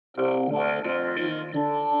The weather in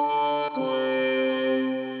Brooklyn.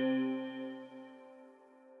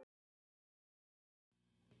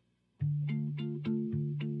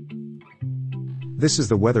 This is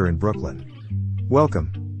the weather in Brooklyn.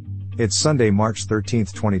 Welcome. It's Sunday, March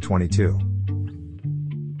 13th, 2022.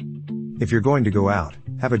 If you're going to go out,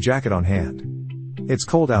 have a jacket on hand. It's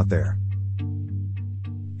cold out there.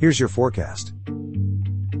 Here's your forecast.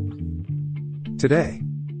 Today,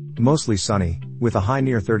 mostly sunny, with a high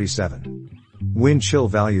near 37. Wind chill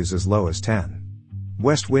values as low as 10.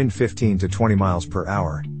 West wind 15 to 20 miles per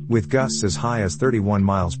hour, with gusts as high as 31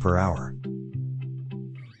 miles per hour.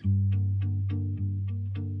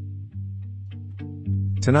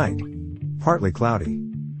 Tonight, partly cloudy.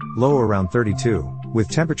 Low around 32, with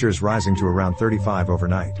temperatures rising to around 35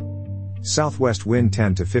 overnight. Southwest wind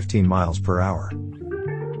 10 to 15 miles per hour.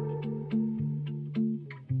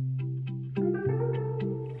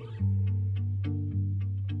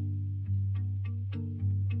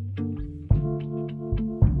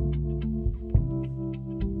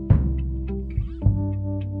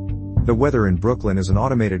 The Weather in Brooklyn is an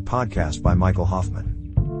automated podcast by Michael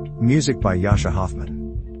Hoffman. Music by Yasha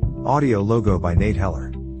Hoffman. Audio logo by Nate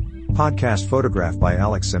Heller. Podcast photograph by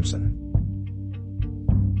Alex Simpson.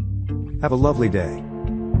 Have a lovely day.